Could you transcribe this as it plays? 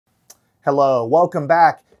Hello, welcome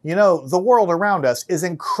back. You know, the world around us is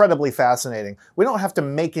incredibly fascinating. We don't have to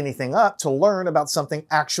make anything up to learn about something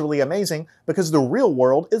actually amazing because the real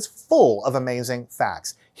world is full of amazing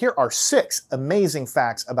facts. Here are 6 amazing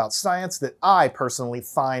facts about science that I personally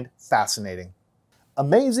find fascinating.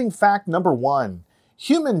 Amazing fact number 1.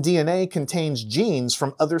 Human DNA contains genes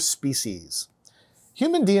from other species.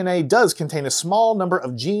 Human DNA does contain a small number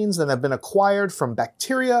of genes that have been acquired from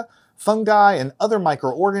bacteria, fungi, and other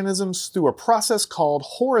microorganisms through a process called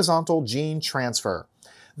horizontal gene transfer.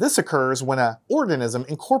 This occurs when an organism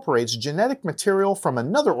incorporates genetic material from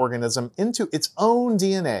another organism into its own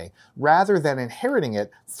DNA, rather than inheriting it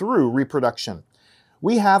through reproduction.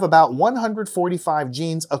 We have about 145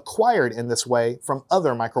 genes acquired in this way from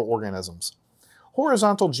other microorganisms.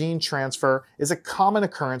 Horizontal gene transfer is a common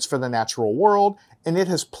occurrence for the natural world, and it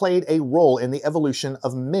has played a role in the evolution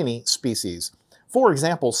of many species. For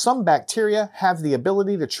example, some bacteria have the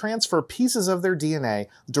ability to transfer pieces of their DNA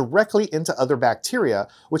directly into other bacteria,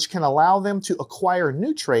 which can allow them to acquire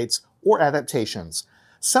new traits or adaptations.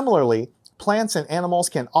 Similarly, plants and animals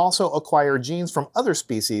can also acquire genes from other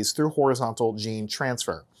species through horizontal gene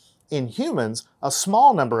transfer. In humans, a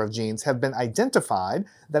small number of genes have been identified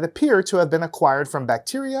that appear to have been acquired from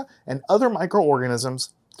bacteria and other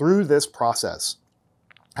microorganisms through this process.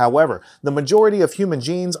 However, the majority of human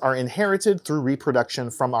genes are inherited through reproduction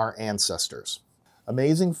from our ancestors.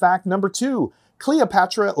 Amazing fact number 2.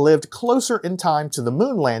 Cleopatra lived closer in time to the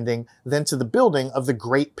moon landing than to the building of the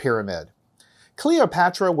Great Pyramid.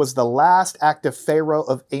 Cleopatra was the last active pharaoh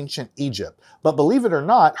of ancient Egypt, but believe it or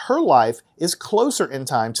not, her life is closer in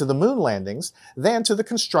time to the moon landings than to the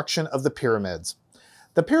construction of the pyramids.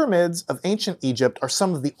 The pyramids of ancient Egypt are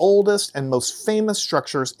some of the oldest and most famous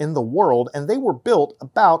structures in the world, and they were built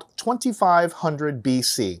about 2500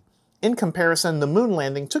 BC. In comparison, the moon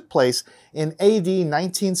landing took place in AD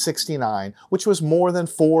 1969, which was more than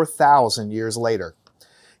 4,000 years later.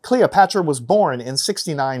 Cleopatra was born in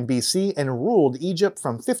 69 BC and ruled Egypt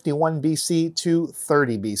from 51 BC to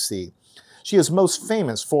 30 BC. She is most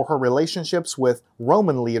famous for her relationships with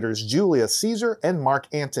Roman leaders Julius Caesar and Mark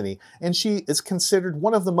Antony, and she is considered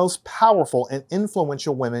one of the most powerful and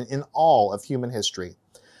influential women in all of human history.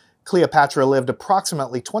 Cleopatra lived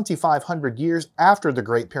approximately 2,500 years after the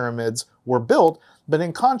Great Pyramids were built, but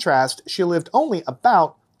in contrast, she lived only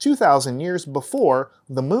about 2,000 years before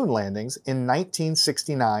the moon landings in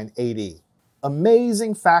 1969 AD.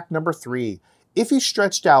 Amazing fact number 3. If you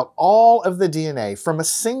stretched out all of the DNA from a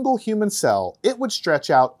single human cell, it would stretch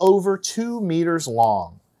out over 2 meters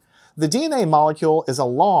long. The DNA molecule is a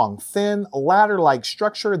long, thin, ladder-like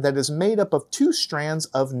structure that is made up of 2 strands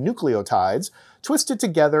of nucleotides twisted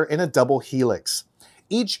together in a double helix.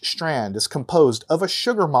 Each strand is composed of a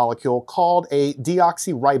sugar molecule called a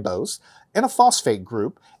deoxyribose and a phosphate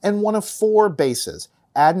group, and one of 4 bases: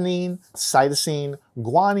 adenine, cytosine,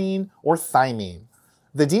 guanine, or thymine.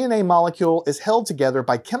 The DNA molecule is held together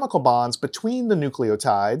by chemical bonds between the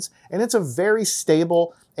nucleotides, and it's a very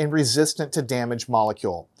stable and resistant to damage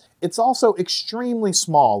molecule. It's also extremely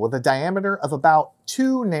small, with a diameter of about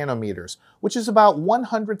 2 nanometers, which is about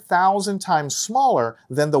 100,000 times smaller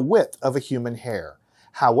than the width of a human hair.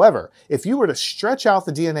 However, if you were to stretch out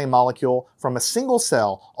the DNA molecule from a single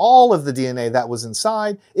cell, all of the DNA that was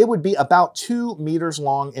inside, it would be about 2 meters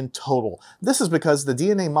long in total. This is because the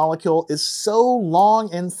DNA molecule is so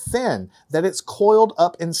long and thin that it's coiled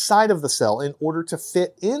up inside of the cell in order to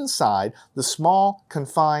fit inside the small,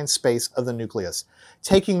 confined space of the nucleus.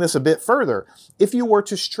 Taking this a bit further, if you were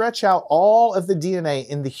to stretch out all of the DNA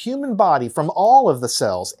in the human body from all of the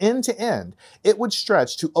cells end to end, it would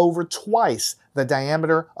stretch to over twice the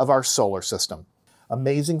diameter of our solar system.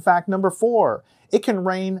 Amazing fact number 4. It can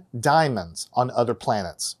rain diamonds on other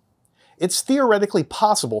planets. It's theoretically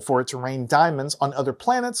possible for it to rain diamonds on other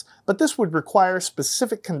planets, but this would require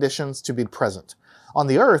specific conditions to be present. On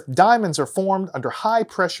the Earth, diamonds are formed under high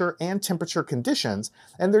pressure and temperature conditions,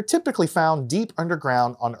 and they're typically found deep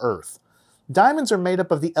underground on Earth. Diamonds are made up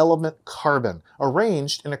of the element carbon,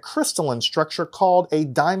 arranged in a crystalline structure called a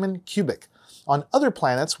diamond cubic. On other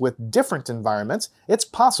planets with different environments, it's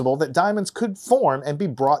possible that diamonds could form and be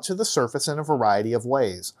brought to the surface in a variety of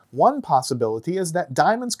ways. One possibility is that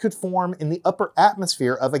diamonds could form in the upper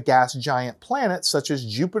atmosphere of a gas giant planet such as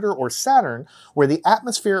Jupiter or Saturn, where the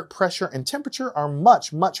atmospheric pressure and temperature are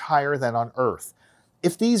much, much higher than on Earth.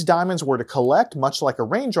 If these diamonds were to collect, much like a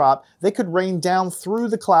raindrop, they could rain down through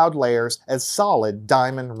the cloud layers as solid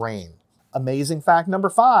diamond rain. Amazing fact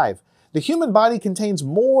number 5. The human body contains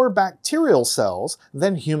more bacterial cells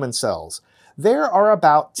than human cells. There are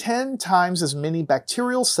about 10 times as many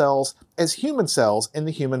bacterial cells as human cells in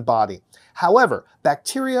the human body. However,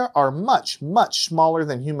 bacteria are much, much smaller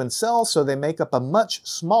than human cells, so they make up a much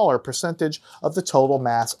smaller percentage of the total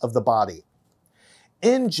mass of the body.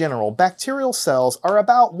 In general, bacterial cells are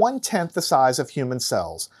about 1/10 the size of human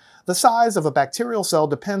cells. The size of a bacterial cell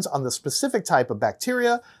depends on the specific type of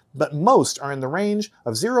bacteria, but most are in the range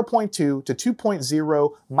of 0.2 to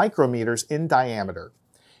 2.0 micrometers in diameter.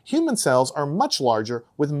 Human cells are much larger,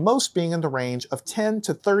 with most being in the range of 10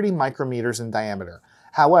 to 30 micrometers in diameter.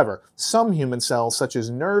 However, some human cells, such as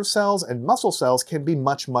nerve cells and muscle cells, can be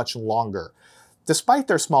much, much longer. Despite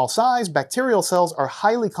their small size, bacterial cells are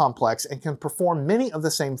highly complex and can perform many of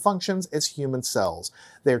the same functions as human cells.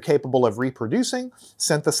 They are capable of reproducing,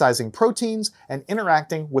 synthesizing proteins, and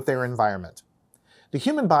interacting with their environment. The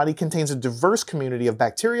human body contains a diverse community of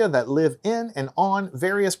bacteria that live in and on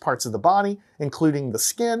various parts of the body, including the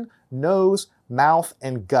skin, nose, mouth,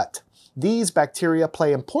 and gut. These bacteria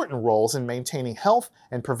play important roles in maintaining health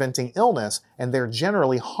and preventing illness, and they're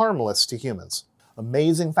generally harmless to humans.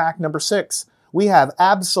 Amazing fact number 6. We have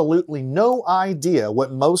absolutely no idea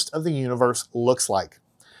what most of the universe looks like.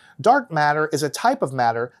 Dark matter is a type of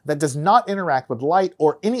matter that does not interact with light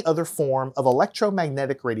or any other form of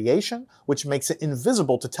electromagnetic radiation, which makes it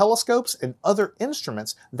invisible to telescopes and other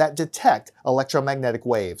instruments that detect electromagnetic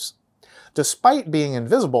waves. Despite being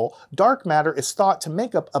invisible, dark matter is thought to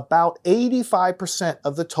make up about 85%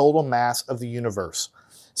 of the total mass of the universe.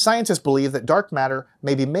 Scientists believe that dark matter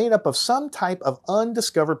may be made up of some type of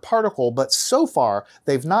undiscovered particle, but so far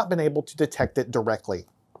they've not been able to detect it directly.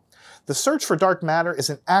 The search for dark matter is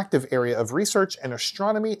an active area of research in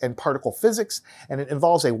astronomy and particle physics, and it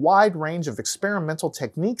involves a wide range of experimental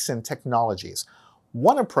techniques and technologies.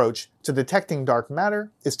 One approach to detecting dark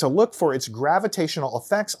matter is to look for its gravitational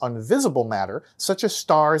effects on visible matter, such as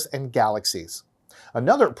stars and galaxies.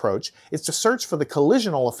 Another approach is to search for the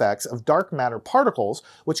collisional effects of dark matter particles,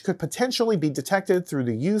 which could potentially be detected through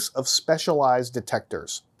the use of specialized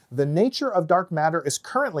detectors. The nature of dark matter is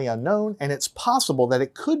currently unknown, and it's possible that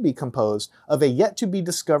it could be composed of a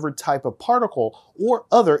yet-to-be-discovered type of particle or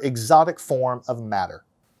other exotic form of matter.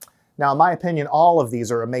 Now, in my opinion, all of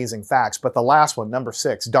these are amazing facts, but the last one, number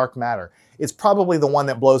 6, dark matter, is probably the one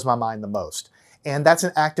that blows my mind the most. And that's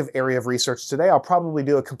an active area of research today. I'll probably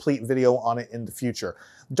do a complete video on it in the future.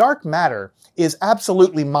 Dark matter is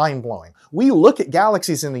absolutely mind-blowing. We look at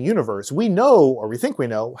galaxies in the universe. We know, or we think we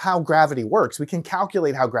know, how gravity works. We can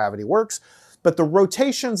calculate how gravity works, but the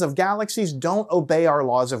rotations of galaxies don't obey our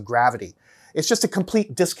laws of gravity. It's just a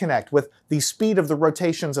complete disconnect with the speed of the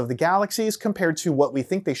rotations of the galaxies compared to what we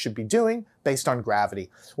think they should be doing based on gravity.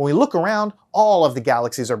 When we look around, all of the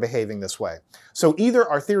galaxies are behaving this way. So either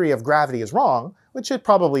our theory of gravity is wrong, which it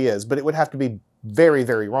probably is, but it would have to be very,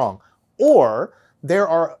 very wrong, or there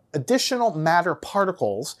are additional matter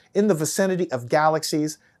particles in the vicinity of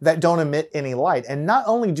galaxies that don't emit any light. And not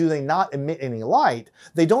only do they not emit any light,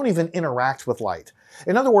 they don't even interact with light.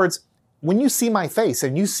 In other words, when you see my face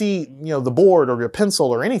and you see, the board or your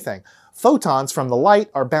pencil or anything, photons from the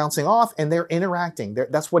light are bouncing off and they're interacting.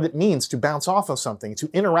 That's what it means to bounce off of something,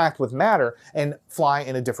 to interact with matter and fly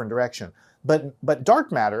in a different direction. But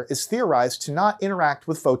dark matter is theorized to not interact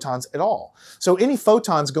with photons at all. So any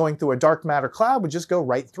photons going through a dark matter cloud would just go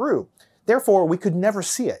right through. Therefore, we could never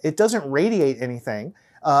see it. It doesn't radiate anything,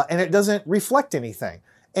 and it doesn't reflect anything.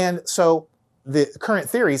 And so the current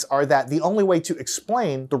theories are that the only way to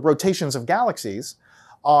explain the rotations of galaxies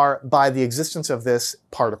are by the existence of this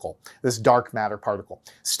particle, this dark matter particle.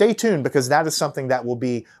 Stay tuned, because that is something that will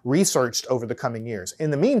be researched over the coming years.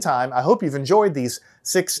 In the meantime, I hope you've enjoyed these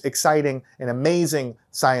 6 exciting and amazing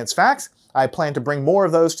science facts. I plan to bring more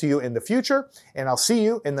of those to you in the future, and I'll see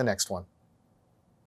you in the next one.